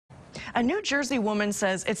A New Jersey woman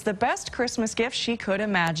says it's the best Christmas gift she could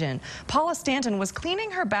imagine. Paula Stanton was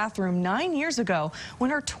cleaning her bathroom 9 years ago when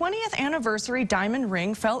her 20th anniversary diamond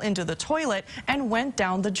ring fell into the toilet and went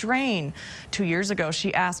down the drain. 2 years ago,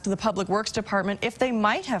 she asked the Public Works Department if they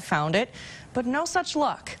might have found it, but no such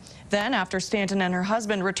luck. Then, after Stanton and her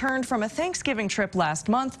husband returned from a Thanksgiving trip last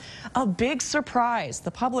month, a big surprise.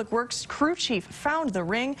 The Public Works crew chief found the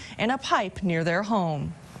ring in a pipe near their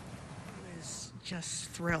home. I was just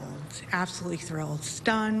thrilled, absolutely thrilled,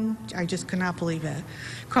 stunned. I just could not believe it.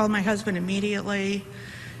 Called my husband immediately,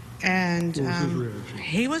 and what was his reaction?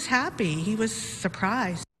 He was happy. He was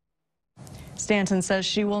surprised. Stanton says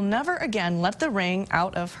she will never again let the ring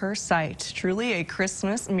out of her sight. Truly a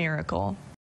Christmas miracle.